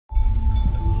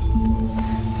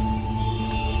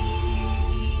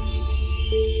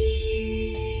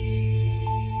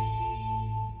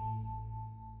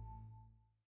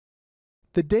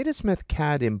The Datasmith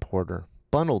CAD importer,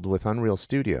 bundled with Unreal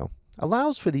Studio,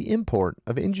 allows for the import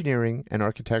of engineering and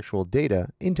architectural data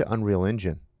into Unreal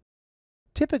Engine.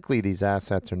 Typically, these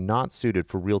assets are not suited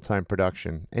for real-time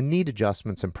production and need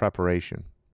adjustments and preparation.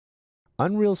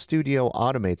 Unreal Studio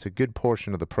automates a good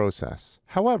portion of the process.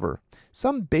 However,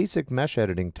 some basic mesh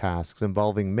editing tasks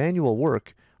involving manual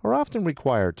work are often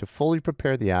required to fully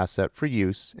prepare the asset for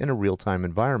use in a real-time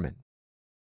environment.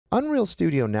 Unreal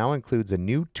Studio now includes a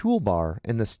new toolbar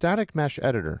in the static mesh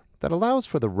editor that allows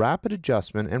for the rapid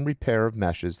adjustment and repair of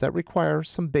meshes that require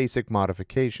some basic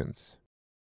modifications.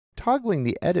 Toggling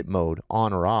the edit mode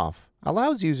on or off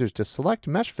allows users to select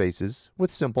mesh faces with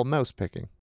simple mouse picking.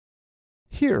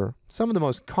 Here, some of the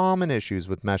most common issues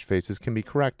with mesh faces can be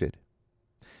corrected.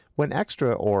 When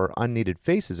extra or unneeded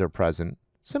faces are present,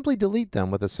 simply delete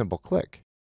them with a simple click.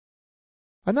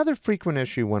 Another frequent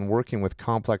issue when working with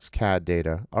complex CAD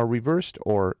data are reversed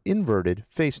or inverted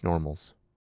face normals.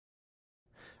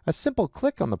 A simple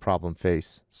click on the problem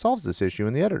face solves this issue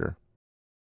in the editor.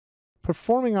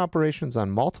 Performing operations on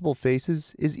multiple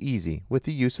faces is easy with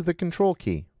the use of the Control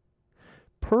key.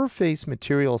 Per-face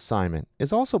material assignment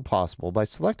is also possible by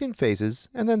selecting faces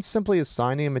and then simply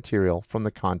assigning a material from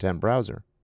the content browser.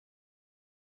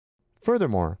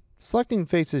 Furthermore, selecting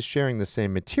faces sharing the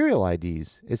same material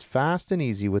IDs is fast and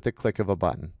easy with the click of a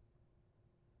button.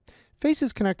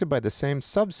 Faces connected by the same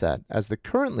subset as the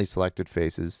currently selected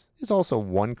faces is also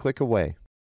one click away.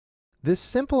 This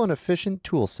simple and efficient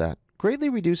toolset greatly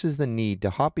reduces the need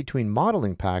to hop between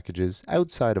modeling packages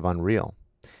outside of Unreal,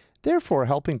 therefore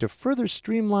helping to further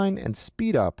streamline and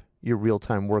speed up your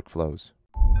real-time workflows.